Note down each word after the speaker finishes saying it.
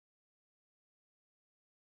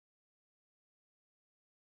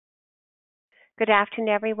Good afternoon,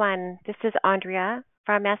 everyone. This is Andrea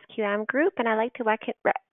from SQM Group, and I'd like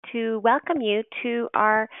to welcome you to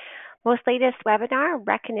our most latest webinar,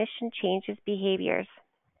 Recognition Changes Behaviors.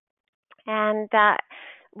 And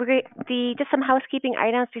just some housekeeping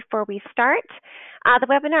items before we start. The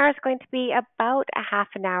webinar is going to be about a half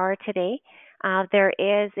an hour today. There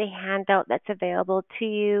is a handout that's available to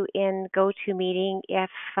you in GoToMeeting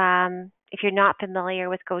if you're not familiar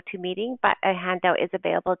with GoToMeeting, but a handout is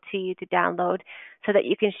available to you to download so that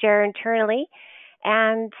you can share internally.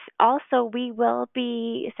 And also, we will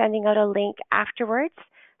be sending out a link afterwards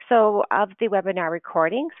of the webinar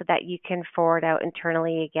recording so that you can forward out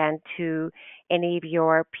internally again to any of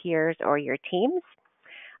your peers or your teams.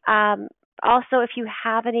 Also, if you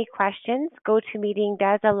have any questions, GoToMeeting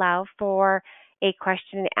does allow for a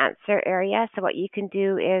question and answer area. So what you can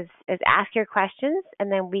do is ask your questions,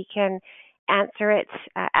 and then we can answer it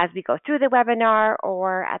as we go through the webinar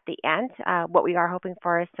or at the end. What we are hoping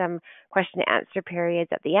for is some question and answer periods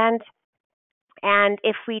at the end. And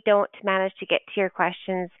if we don't manage to get to your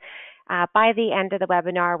questions by the end of the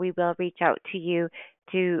webinar, we will reach out to you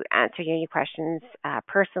to answer your questions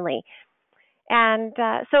personally. And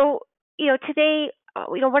today,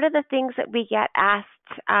 one of the things that we get asked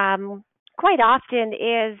quite often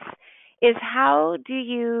is how do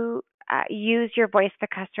you use your voice to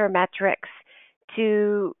customer metrics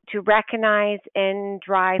to recognize and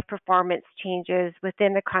drive performance changes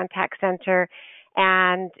within the contact center,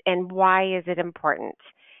 and why is it important?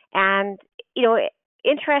 And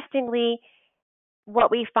interestingly,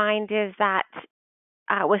 what we find is that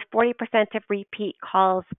with 40% of repeat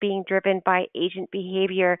calls being driven by agent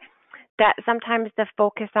behavior, that sometimes the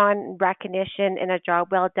focus on recognition and a job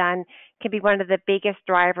well done can be one of the biggest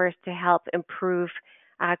drivers to help improve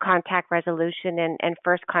contact resolution and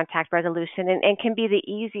first contact resolution, and can be the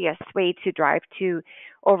easiest way to drive to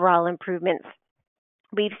overall improvements.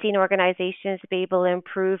 We've seen organizations be able to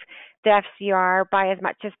improve the FCR by as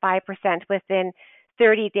much as 5% within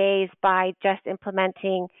 30 days by just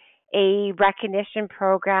implementing a recognition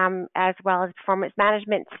program as well as performance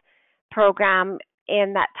management program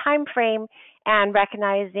in that time frame, and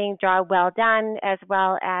recognizing job well done as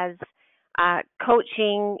well as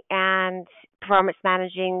coaching and performance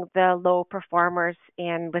managing the low performers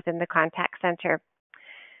within the contact center.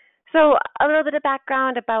 So a little bit of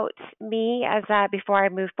background about me as before I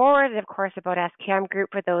move forward, and of course about SQM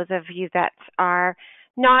Group for those of you that are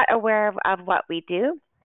not aware of what we do.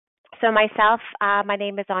 So myself, my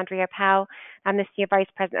name is Andrea Pau. I'm the Senior Vice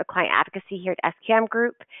President of Client Advocacy here at SQM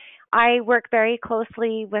Group. I work very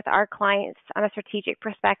closely with our clients on a strategic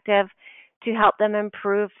perspective to help them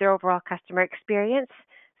improve their overall customer experience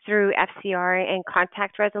through FCR and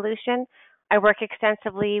contact resolution. I work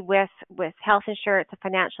extensively with health insurance and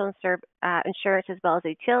financial insurance as well as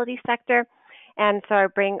the utility sector. And so I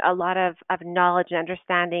bring a lot of knowledge and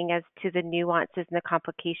understanding as to the nuances and the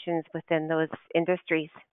complications within those industries.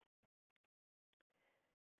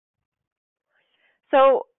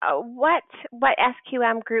 So what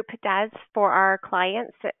SQM Group does for our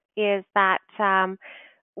clients is that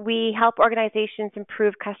we help organizations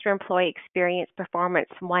improve customer employee experience performance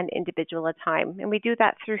one individual at a time. And we do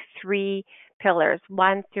that through three pillars.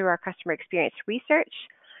 One, through our customer experience research.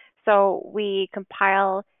 So we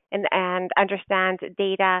compile and understand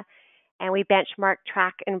data, and we benchmark,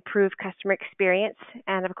 track, and improve customer experience.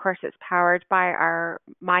 And of course, it's powered by our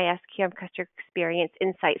MySQM Customer Experience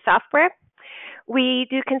Insight software. We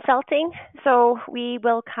do consulting, so we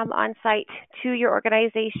will come on site to your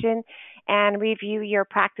organization and review your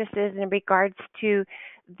practices in regards to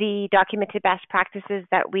the documented best practices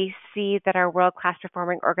that we see that our world-class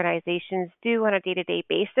performing organizations do on a day-to-day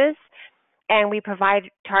basis. And we provide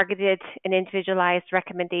targeted and individualized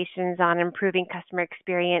recommendations on improving customer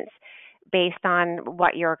experience based on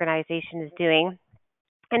what your organization is doing.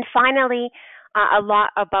 And finally, a lot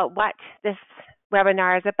about what this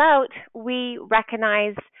webinar is about, we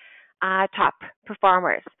recognize top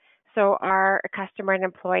performers. So our customer and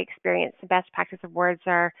employee experience and best practice awards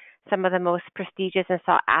are some of the most prestigious and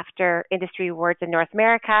sought after industry awards in North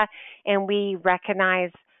America, and we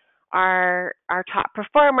recognize our top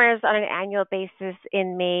performers on an annual basis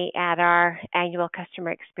in May at our annual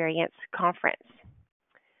customer experience conference.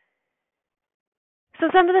 So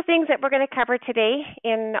some of the things that we're going to cover today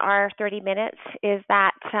in our 30 minutes is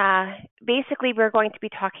that basically we're going to be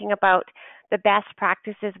talking about the best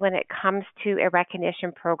practices when it comes to a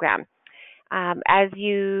recognition program. As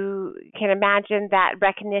you can imagine, that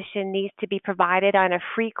recognition needs to be provided on a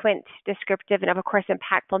frequent, descriptive, and of course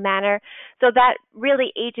impactful manner, so that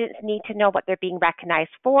really agents need to know what they're being recognized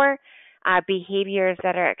for, behaviors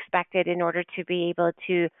that are expected in order to be able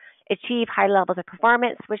to achieve high levels of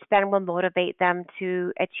performance, which then will motivate them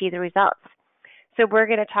to achieve the results. So we're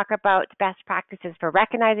going to talk about best practices for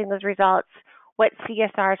recognizing those results, what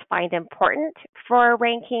CSRs find important for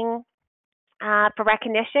ranking, for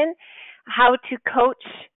recognition, how to coach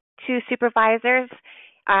to supervisors,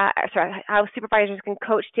 how supervisors can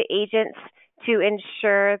coach to agents to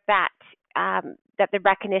ensure that that the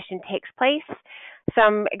recognition takes place,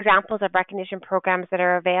 some examples of recognition programs that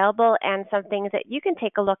are available, and some things that you can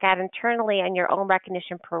take a look at internally on your own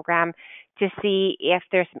recognition program to see if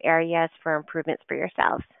there's some areas for improvements for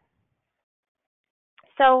yourselves.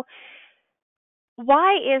 So,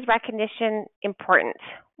 why is recognition important?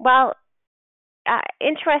 Well,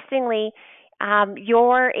 interestingly,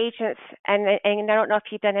 your agents, and I don't know if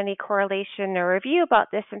you've done any correlation or review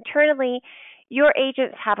about this internally, your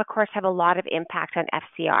agents have a lot of impact on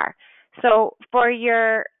FCR. So for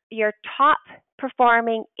your top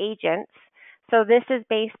performing agents, so this is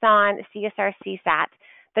based on CSR CSAT,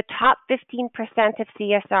 the top 15% of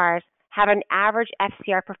CSRs have an average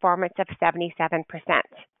FCR performance of 77%.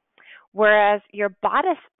 Whereas your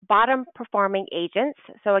bottom performing agents,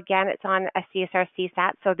 so again, it's on a CSR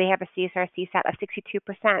CSAT, so they have a CSR CSAT of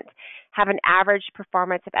 62%, have an average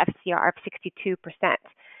performance of FCR of 62%.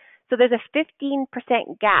 So there's a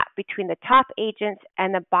 15% gap between the top agents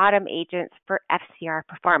and the bottom agents for FCR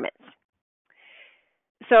performance.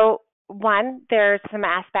 So one, there's some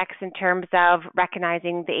aspects in terms of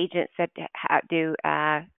recognizing the agents that do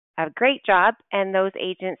a great job and those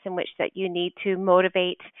agents in which that you need to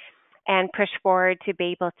motivate and push forward to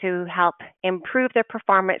be able to help improve their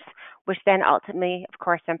performance, which then ultimately, of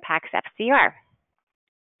course, impacts FCR.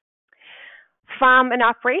 From an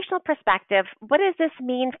operational perspective, what does this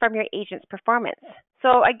mean from your agent's performance?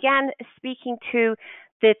 So again, speaking to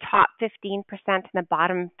the top 15% and the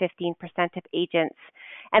bottom 15% of agents,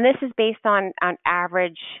 and this is based on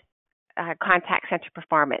average contact center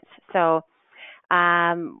performance. So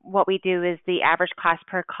what we do is the average cost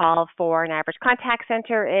per call for an average contact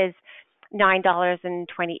center is $9.28,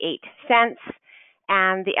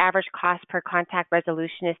 and the average cost per contact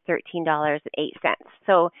resolution is $13.08.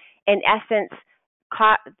 So in essence,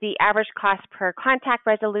 the average cost per contact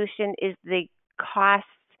resolution is the cost,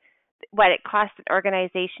 what it costs an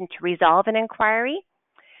organization to resolve an inquiry,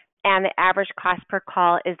 and the average cost per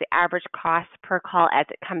call is the average cost per call as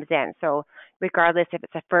it comes in. So regardless if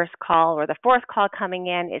it's a first call or the fourth call coming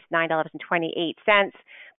in, it's $9.28.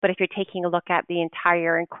 But if you're taking a look at the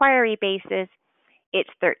entire inquiry basis, it's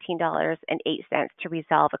 $13.08 to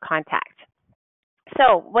resolve a contact.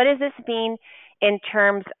 So what does this mean in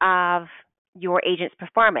terms of your agent's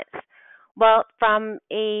performance? Well, from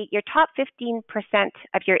your top 15%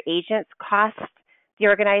 of your agents cost the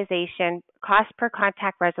organization cost per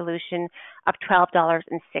contact resolution of $12.06,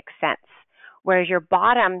 whereas your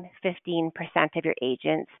bottom 15% of your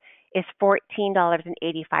agents is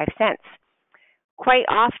 $14.85. Quite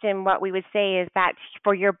often what we would say is that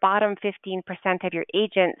for your bottom 15% of your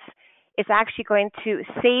agents, it's actually going to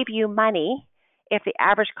save you money. If the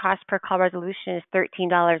average cost per call resolution is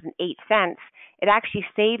 $13.08, it actually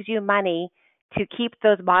saves you money to keep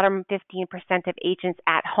those bottom 15% of agents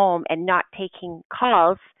at home and not taking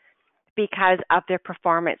calls because of their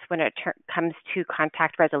performance when it comes to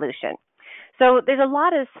contact resolution. So there's a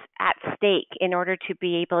lot at stake in order to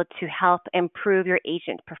be able to help improve your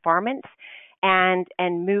agent performance and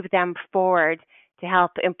move them forward to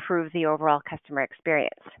help improve the overall customer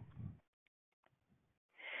experience.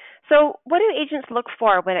 So what do agents look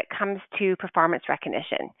for when it comes to performance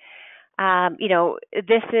recognition?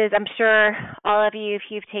 This is, I'm sure all of you, if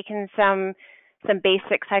you've taken some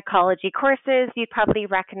basic psychology courses, you probably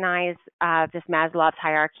recognize this Maslow's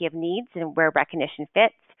hierarchy of needs and where recognition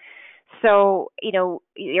fits. So,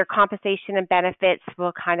 your compensation and benefits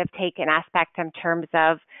will kind of take an aspect in terms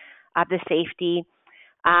of the safety.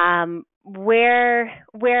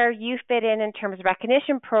 Where you fit in terms of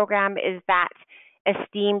recognition program is that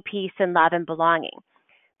esteem, peace, and love and belonging.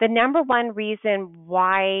 The number one reason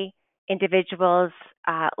why individuals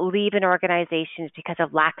leave an organization is because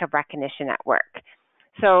of lack of recognition at work.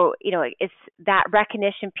 So, it's that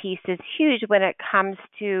recognition piece is huge when it comes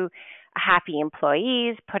to happy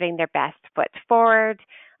employees, putting their best foot forward,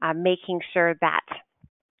 making sure that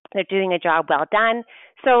they're doing a job well done.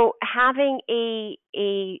 So having a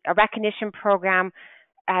recognition program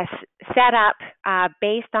set up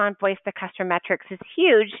based on voice to customer metrics is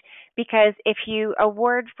huge, because if you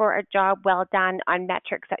award for a job well done on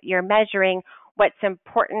metrics that you're measuring, what's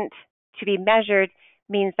important to be measured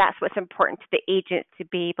means that's what's important to the agent to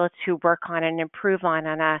be able to work on and improve on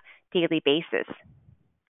a daily basis.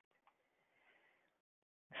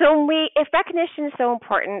 So if recognition is so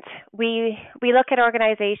important, we look at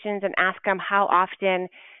organizations and ask them, how often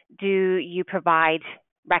do you provide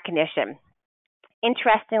recognition?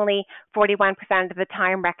 Interestingly, 41% of the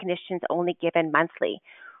time recognition is only given monthly,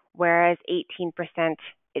 whereas 18%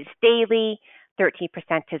 is daily, 13%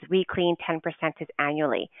 is weekly, and 10% is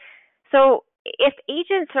annually. So if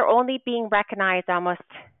agents are only being recognized almost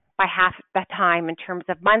by half the time in terms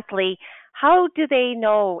of monthly, how do they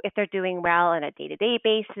know if they're doing well on a day-to-day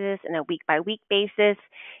basis and a week-by-week basis?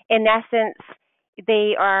 In essence,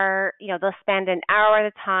 they'll spend an hour at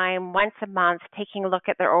a time, once a month, taking a look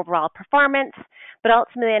at their overall performance. But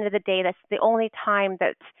ultimately, at the end of the day, that's the only time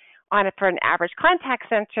that's for an average contact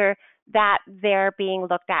center that they're being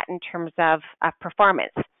looked at in terms of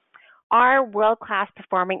performance. Our world-class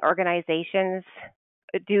performing organizations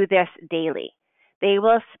do this daily. They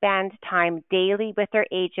will spend time daily with their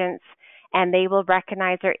agents, and they will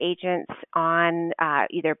recognize their agents on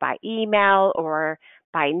either by email or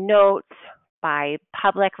by notes, by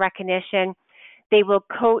public recognition. They will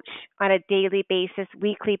coach on a daily basis,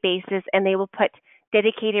 weekly basis, and they will put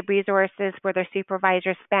dedicated resources where their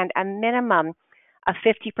supervisors spend a minimum of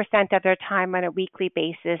 50% of their time on a weekly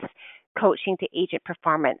basis coaching to agent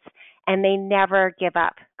performance. And they never give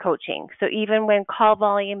up coaching. So even when call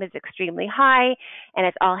volume is extremely high and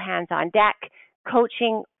it's all hands on deck,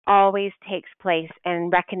 coaching always takes place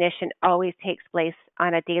and recognition always takes place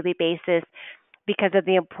on a daily basis because of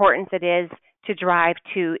the importance it is to drive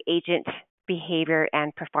to agent behavior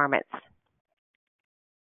and performance.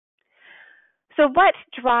 So what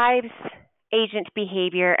drives agent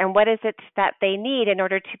behavior, and what is it that they need in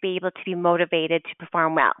order to be able to be motivated to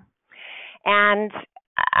perform well? And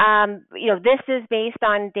this is based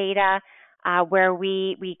on data where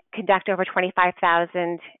we conduct over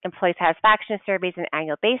 25,000 employee satisfaction surveys on an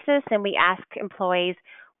annual basis, and we ask employees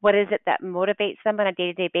what is it that motivates them on a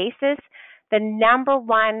day-to-day basis. The number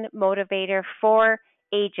one motivator for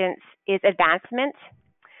agents is advancement,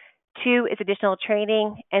 2 is additional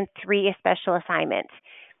training, and 3 is special assignment.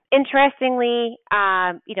 Interestingly,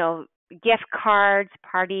 gift cards,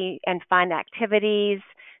 party and fun activities,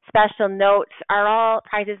 special notes are all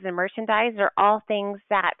prizes and merchandise are all things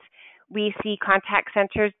that we see contact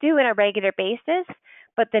centers do on a regular basis,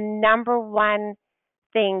 but the number one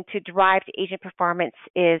thing to drive to agent performance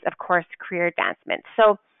is, of course, career advancement.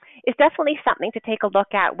 So it's definitely something to take a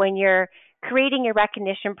look at when you're creating your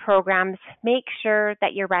recognition programs. Make sure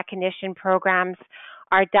that your recognition programs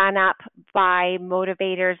are done up by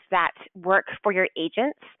motivators that work for your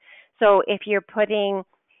agents. So if you're putting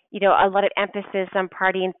a lot of emphasis on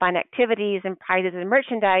party and fun activities and prizes and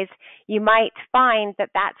merchandise, you might find that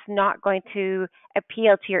that's not going to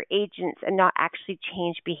appeal to your agents and not actually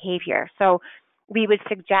change behavior. So we would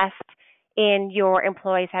suggest in your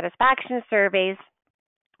employee satisfaction surveys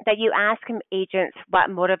that you ask agents what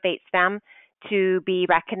motivates them to be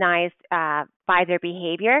recognized by their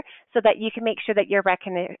behavior, so that you can make sure that your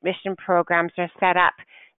recognition programs are set up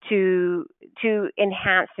to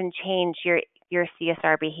enhance and change your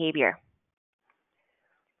CSR behavior.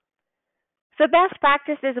 So best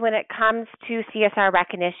practices when it comes to CSR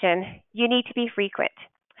recognition, you need to be frequent.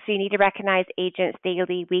 So you need to recognize agents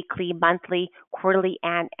daily, weekly, monthly, quarterly,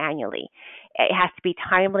 and annually. It has to be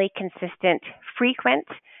timely, consistent, frequent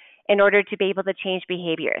in order to be able to change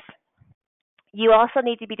behaviors. You also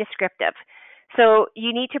need to be descriptive. So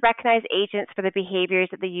you need to recognize agents for the behaviors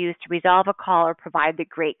that they use to resolve a call or provide the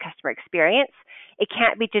great customer experience. It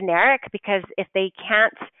can't be generic, because if they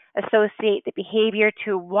can't associate the behavior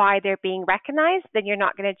to why they're being recognized, then you're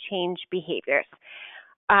not going to change behaviors.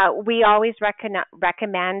 We always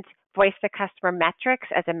recommend voice to customer metrics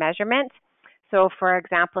as a measurement. So for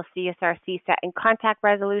example, CSR, CSAT, and contact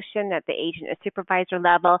resolution at the agent and supervisor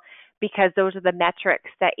level, because those are the metrics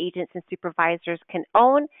that agents and supervisors can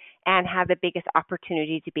own and have the biggest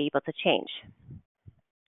opportunity to be able to change.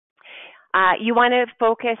 You want to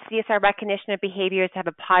focus CSR recognition of behaviors to have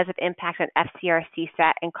a positive impact on FCR,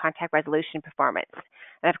 CSAT, and contact resolution performance.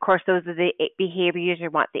 And of course, those are the behaviors you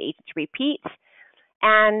want the agent to repeat.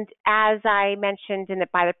 And as I mentioned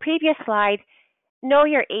by the previous slide, know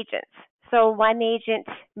your agents. So one agent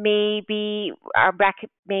may be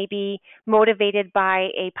motivated by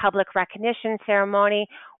a public recognition ceremony,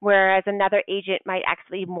 whereas another agent might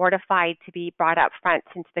actually be mortified to be brought up front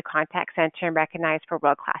into the contact center and recognized for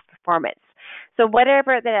world-class performance. So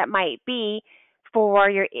whatever that might be for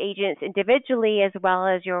your agents individually as well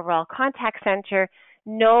as your overall contact center,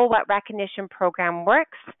 know what recognition program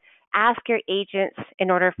works. Ask your agents in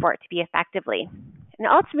order for it to be effectively. And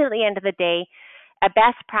ultimately, at the end of the day, a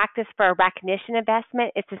best practice for a recognition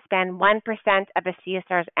investment is to spend 1% of a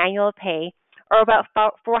CSR's annual pay or about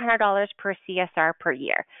 $400 per CSR per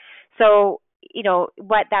year. So,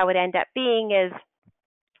 what that would end up being is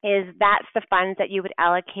that's the funds that you would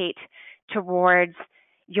allocate towards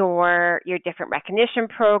your different recognition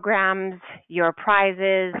programs, your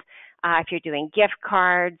prizes, if you're doing gift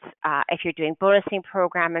cards, if you're doing bonusing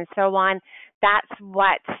program, and so on. That's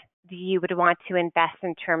what you would want to invest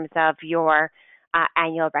in terms of your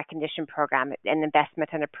annual recognition program, an investment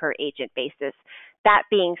on a per agent basis. That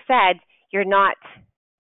being said, you're not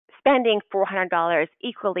spending $400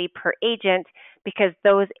 equally per agent, because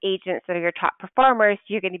those agents that are your top performers,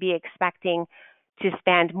 you're going to be expecting to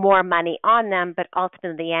spend more money on them, but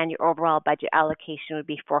ultimately, and your overall budget allocation would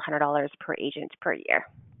be $400 per agent per year.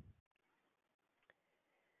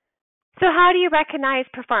 So how do you recognize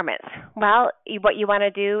performance? Well, what you want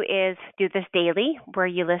to do is do this daily, where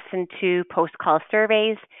you listen to post-call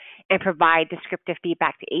surveys and provide descriptive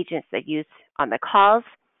feedback to agents that use on the calls.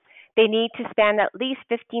 They need to spend at least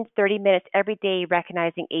 15 to 30 minutes every day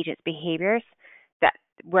recognizing agents' behaviors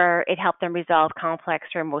where it helped them resolve complex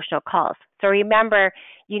or emotional calls. So remember,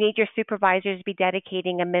 you need your supervisors to be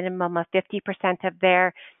dedicating a minimum of 50% of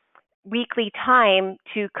their weekly time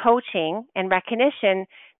to coaching and recognition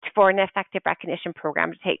for an effective recognition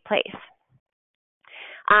program to take place.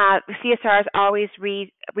 CSRs always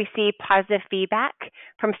receive positive feedback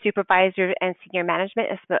from supervisors and senior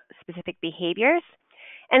management of specific behaviors.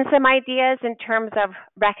 And some ideas in terms of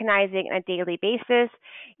recognizing on a daily basis,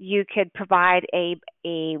 you could provide a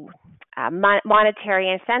monetary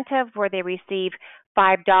incentive where they receive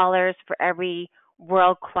 $5 for every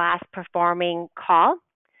world-class performing call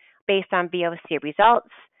based on VOC results.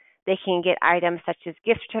 They can get items such as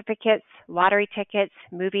gift certificates, lottery tickets,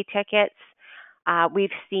 movie tickets. We've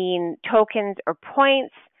seen tokens or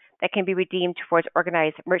points that can be redeemed towards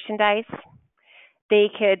organized merchandise. They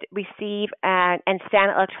could receive and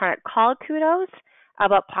send electronic call kudos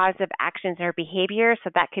about positive actions or behavior. So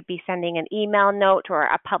that could be sending an email note or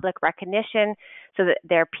a public recognition so that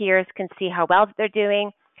their peers can see how well they're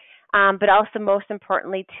doing. But also, most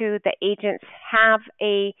importantly, too, the agents have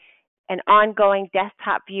an ongoing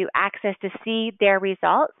desktop view access to see their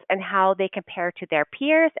results and how they compare to their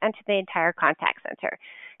peers and to the entire contact center.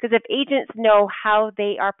 Because if agents know how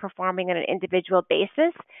they are performing on an individual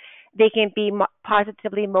basis, they can be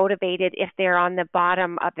positively motivated if they're on the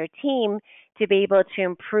bottom of their team to be able to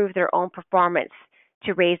improve their own performance,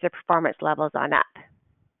 to raise their performance levels on up.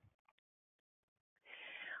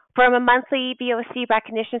 From a monthly VOC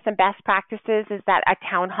recognition, some best practices is that a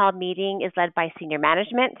town hall meeting is led by senior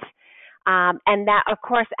management. And that, of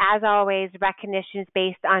course, as always, recognition is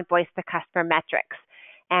based on voice the customer metrics.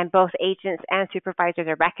 And both agents and supervisors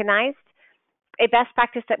are recognized. A best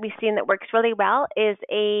practice that we've seen that works really well is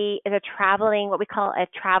what we call a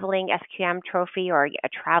traveling SQM trophy, or a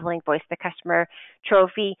traveling voice the customer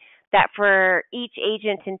trophy, that for each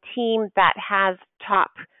agent and team that has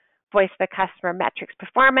top voice the customer metrics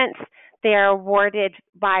performance, they are awarded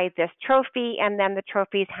by this trophy, and then the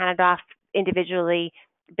trophy is handed off individually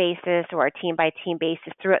basis or a team by team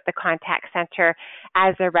basis throughout the contact center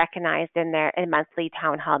as they're recognized in monthly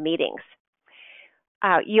town hall meetings.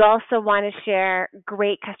 You also want to share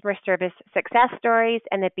great customer service success stories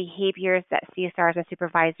and the behaviors that CSRs and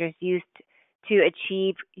supervisors used to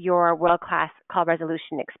achieve your world-class call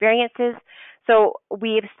resolution experiences. So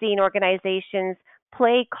we have seen organizations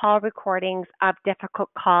play call recordings of difficult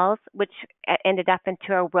calls, which ended up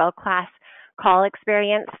into a world-class call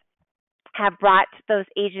experience, have brought those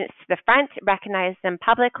agents to the front, recognized them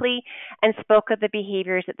publicly, and spoke of the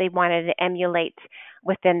behaviors that they wanted to emulate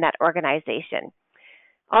within that organization.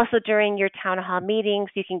 Also, during your town hall meetings,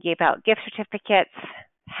 you can give out gift certificates,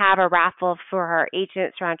 have a raffle for our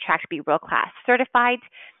agents who are on track to be world-class certified.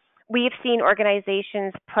 We've seen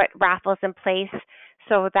organizations put raffles in place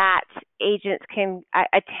so that agents can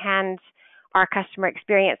attend our customer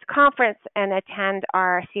experience conference and attend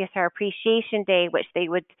our CSR Appreciation Day, which they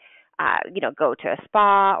would go to a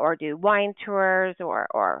spa or do wine tours or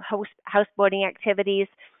houseboating activities.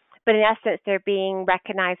 But in essence, they're being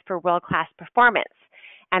recognized for world-class performance.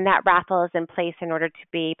 And that raffle is in place in order to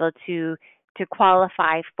be able to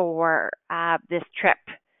qualify for this trip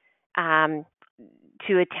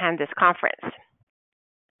to attend this conference.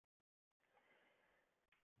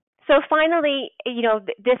 So finally,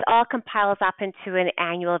 this all compiles up into an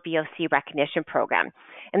annual VOC recognition program.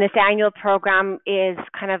 And this annual program is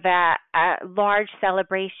kind of a large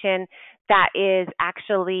celebration that is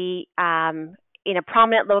actually in a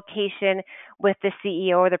prominent location with the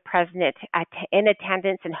CEO or the president in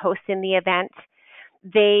attendance and hosting the event.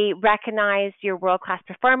 They recognize your world-class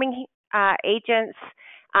performing agents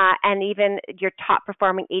and even your top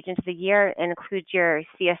performing agents of the year includes your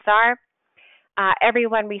CSR.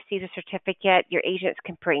 Everyone receives a certificate. Your agents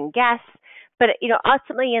can bring guests. But,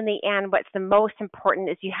 ultimately in the end, what's the most important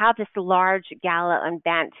is you have this large gala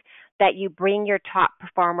event that you bring your top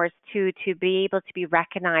performers to be able to be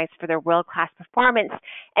recognized for their world-class performance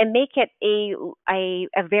and make it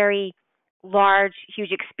a very large,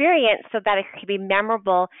 huge experience so that it can be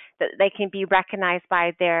memorable, that they can be recognized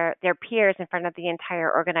by their peers in front of the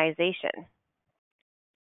entire organization.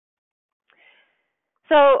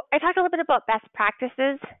 So I talked a little bit about best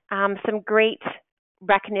practices. Some great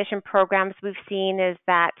recognition programs we've seen is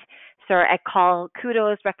that, so I call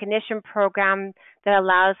Kudos recognition program that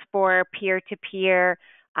allows for peer-to-peer,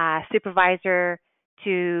 supervisor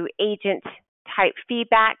to agent type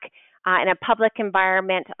feedback in a public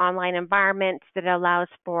environment, online environment that allows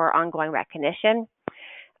for ongoing recognition.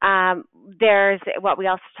 There's what we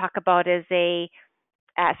also talk about is a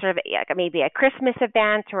sort of maybe a Christmas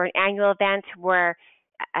event or an annual event where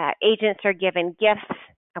agents are given gifts.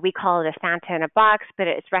 We call it a Santa in a box, but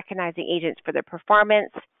it's recognizing agents for their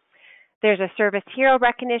performance. There's a service hero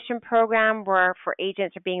recognition program where for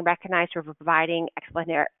agents are being recognized for providing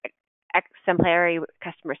exemplary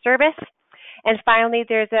customer service. And finally,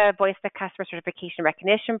 there's a Voice the Customer certification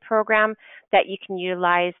recognition program that you can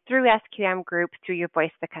utilize through SQM Group through your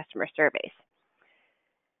Voice the Customer surveys.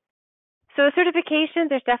 So certification,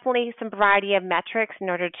 there's definitely some variety of metrics in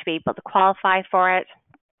order to be able to qualify for it.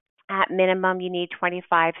 At minimum, you need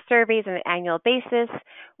 25 surveys on an annual basis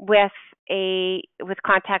with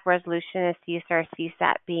contact resolution and CSR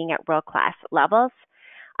CSAT being at world-class levels.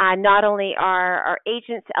 Not only are our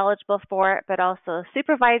agents eligible for it, but also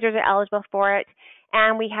supervisors are eligible for it.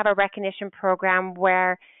 And we have a recognition program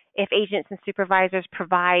where if agents and supervisors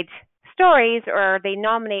provide stories or they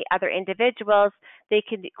nominate other individuals, they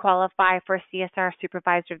could qualify for a CSR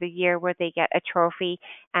Supervisor of the Year where they get a trophy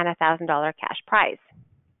and a $1,000 cash prize.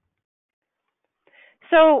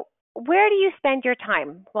 So where do you spend your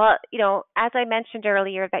time? Well, as I mentioned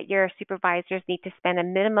earlier, that your supervisors need to spend a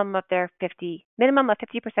minimum of 50%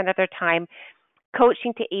 of their time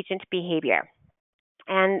coaching to agent behavior.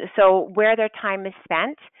 And so where their time is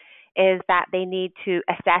spent is that they need to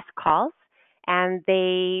assess calls, and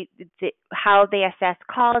how they assess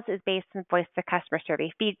calls is based on Voice the Customer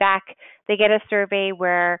survey feedback. They get a survey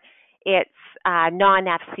where it's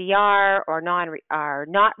non-FCR or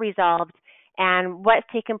not resolved, and what's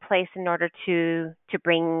taken place in order to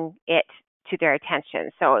bring it to their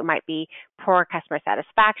attention. So it might be poor customer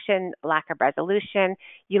satisfaction, lack of resolution.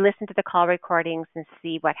 You listen to the call recordings and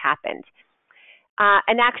see what happened.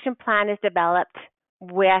 An action plan is developed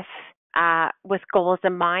with goals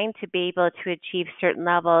in mind to be able to achieve certain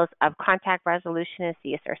levels of contact resolution and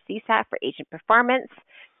CSR CSAT for agent performance.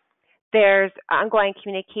 There's ongoing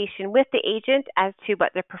communication with the agent as to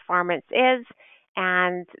what their performance is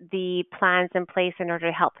and the plans in place in order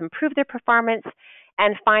to help improve their performance.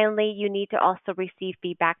 And finally, you need to also receive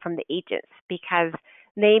feedback from the agents because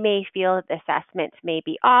they may feel that the assessment may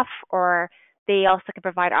be off, or they also can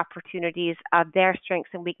provide opportunities of their strengths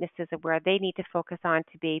and weaknesses of where they need to focus on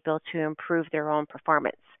to be able to improve their own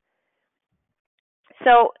performance.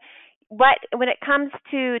 So when it comes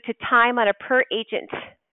to time on a per agent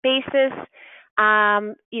basis,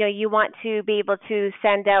 you want to be able to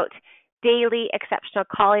send out daily exceptional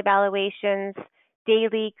call evaluations,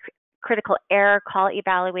 daily critical error call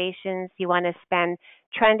evaluations. You want to spend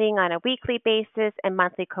trending on a weekly basis and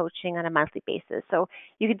monthly coaching on a monthly basis. So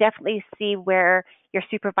you can definitely see where your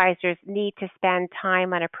supervisors need to spend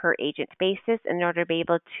time on a per agent basis in order to be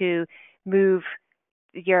able to move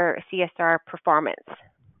your CSR performance.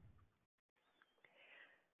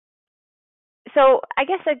 So I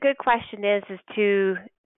guess a good question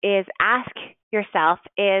is ask yourself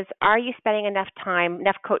are you spending enough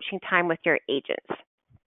coaching time with your agents?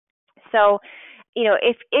 So,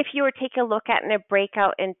 if you were to take a look at in a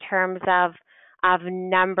breakout in terms of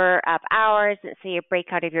number of hours, let's say a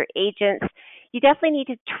breakout of your agents, you definitely need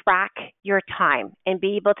to track your time and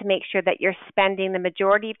be able to make sure that you're spending the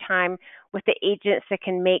majority of time with the agents that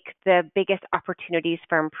can make the biggest opportunities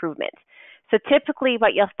for improvement. So typically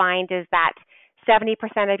what you'll find is that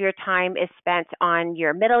 70% of your time is spent on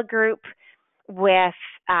your middle group, with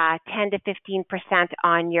 10 to 15%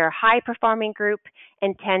 on your high-performing group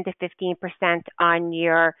and 10 to 15% on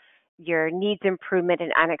your needs improvement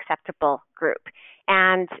and unacceptable group.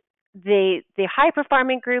 And the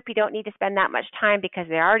high-performing group, you don't need to spend that much time because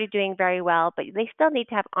they're already doing very well, but they still need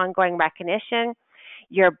to have ongoing recognition.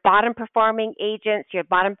 Your bottom-performing agents, your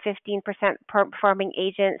bottom 15% performing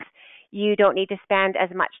agents, you don't need to spend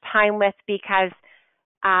as much time with because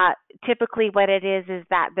Typically what it is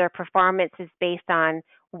that their performance is based on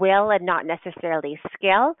will and not necessarily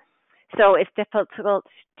skill. So it's difficult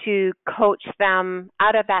to coach them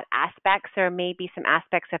out of that aspect. So there may be some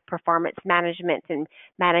aspects of performance management and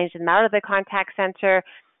manage them out of the contact center,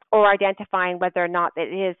 or identifying whether or not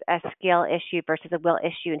it is a skill issue versus a will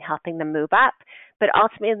issue and helping them move up. But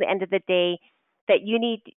ultimately, at the end of the day, that you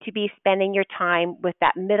need to be spending your time with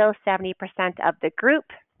that middle 70% of the group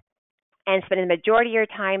and spending the majority of your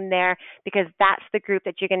time there, because that's the group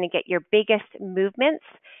that you're going to get your biggest movements,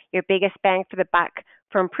 your biggest bang for the buck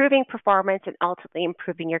for improving performance and ultimately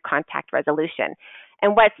improving your contact resolution.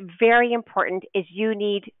 And what's very important is you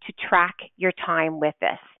need to track your time with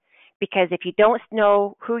this, because if you don't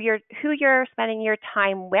know who you're spending your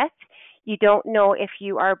time with, you don't know if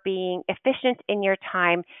you are being efficient in your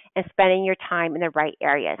time and spending your time in the right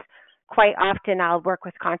areas. Quite often I'll work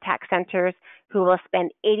with contact centers who will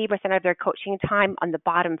spend 80% of their coaching time on the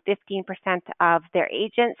bottom 15% of their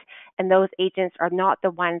agents, and those agents are not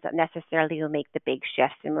the ones that necessarily will make the big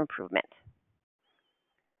shifts and improvement.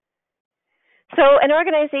 So an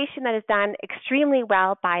organization that has done extremely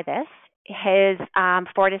well by this is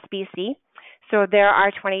Fortis BC. So there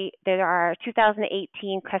are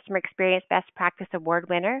 2018 Customer Experience Best Practice Award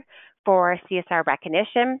winner for CSR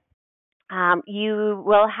recognition. You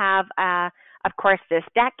will have, of course, this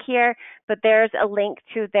deck here, but there's a link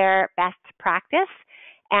to their best practice.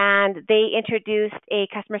 And they introduced a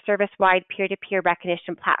customer service-wide peer-to-peer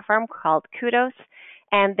recognition platform called Kudos.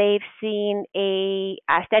 And they've seen a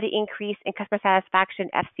steady increase in customer satisfaction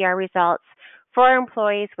FCR results for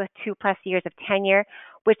employees with 2+ years of tenure,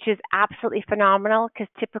 which is absolutely phenomenal, because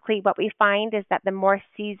typically what we find is that the more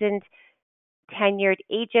seasoned tenured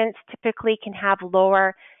agents typically can have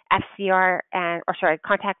lower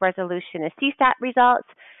contact resolution and CSAT results.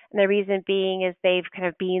 And the reason being is they've kind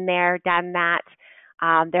of been there, done that.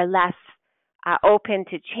 They're less open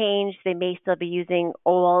to change. They may still be using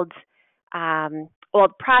old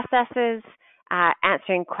processes,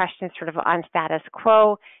 answering questions sort of on status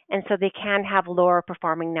quo, and so they can have lower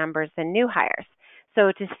performing numbers than new hires.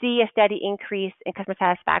 So to see a steady increase in customer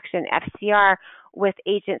satisfaction FCR with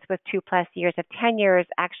agents with 2+ years of tenure is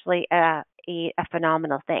actually a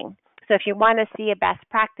phenomenal thing. So if you want to see a best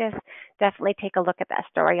practice, definitely take a look at that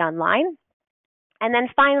story online. And then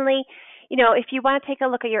finally, if you want to take a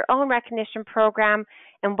look at your own recognition program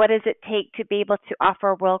and what does it take to be able to offer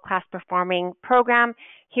a world-class performing program,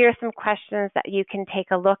 here are some questions that you can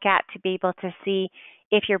take a look at to be able to see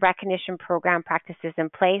if your recognition program practices in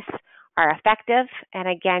place are effective. And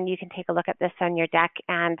again, you can take a look at this on your deck,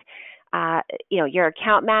 and your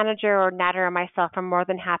account manager or Nader or myself are more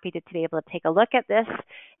than happy to be able to take a look at this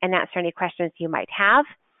and answer any questions you might have.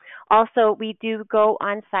 Also, we do go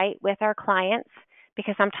on site with our clients,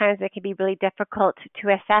 because sometimes it can be really difficult to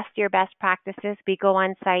assess your best practices. We go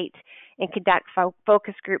on site and conduct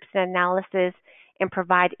focus groups and analysis and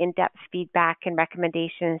provide in-depth feedback and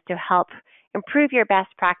recommendations to help improve your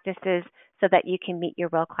best practices so that you can meet your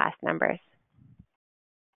world-class numbers.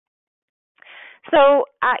 So,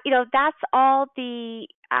 that's all the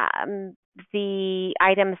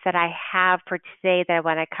items that I have for today that I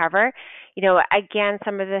want to cover. Again,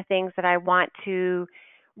 some of the things that I want to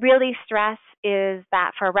really stress is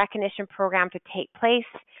that for a recognition program to take place,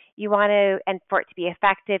 and for it to be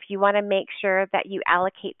effective, you want to make sure that you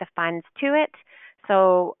allocate the funds to it.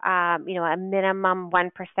 So, a minimum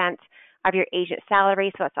 1% of your agent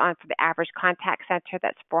salary. So it's on for the average contact center,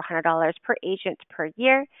 that's $400 per agent per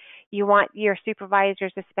year. You want your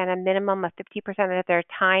supervisors to spend a minimum of 50% of their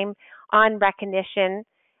time on recognition,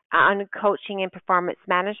 on coaching and performance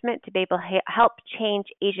management to be able to help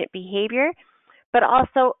change agent behavior, but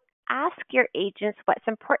also ask your agents what's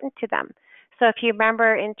important to them. So if you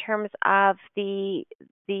remember in terms of the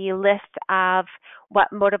list of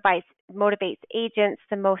what motivates agents,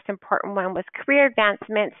 the most important one was career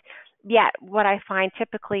advancement. Yet what I find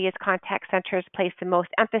typically is contact centers place the most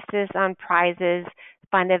emphasis on prizes,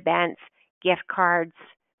 fun events, gift cards,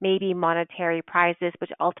 maybe monetary prizes,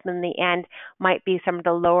 which ultimately in the end might be some of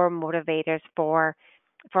the lower motivators for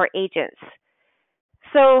agents.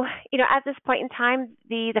 So, at this point in time,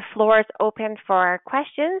 the floor is open for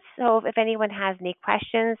questions. So if anyone has any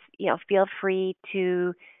questions, feel free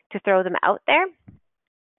to throw them out there.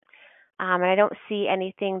 And I don't see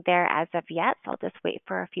anything there as of yet, so I'll just wait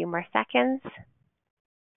for a few more seconds.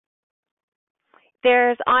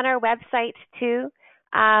 There's on our website too,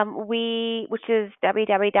 which is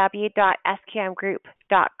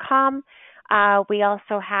www.sqmgroup.com. We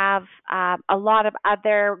also have a lot of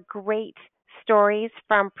other great stories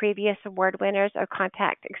from previous award winners or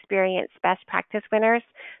contact experience best practice winners,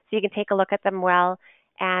 so you can take a look at them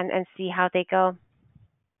and see how they go.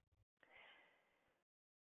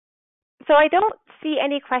 So I don't see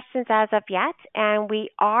any questions as of yet, and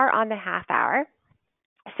we are on the half hour.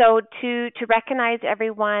 So to recognize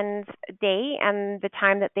everyone's day and the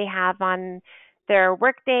time that they have on their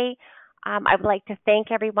workday, I would like to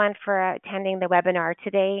thank everyone for attending the webinar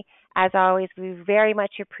today. As always, we very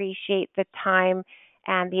much appreciate the time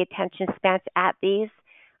and the attention spent at these.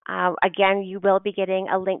 Again, you will be getting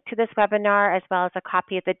a link to this webinar as well as a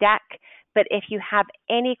copy of the deck. But if you have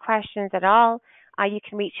any questions at all, you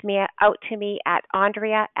can reach me out to me at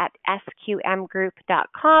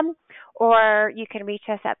andrea@sqmgroup.com, or you can reach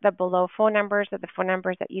us at the below phone numbers or the phone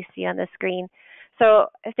numbers that you see on the screen.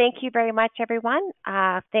 So thank you very much, everyone.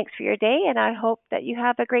 Thanks for your day, and I hope that you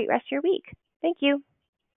have a great rest of your week. Thank you.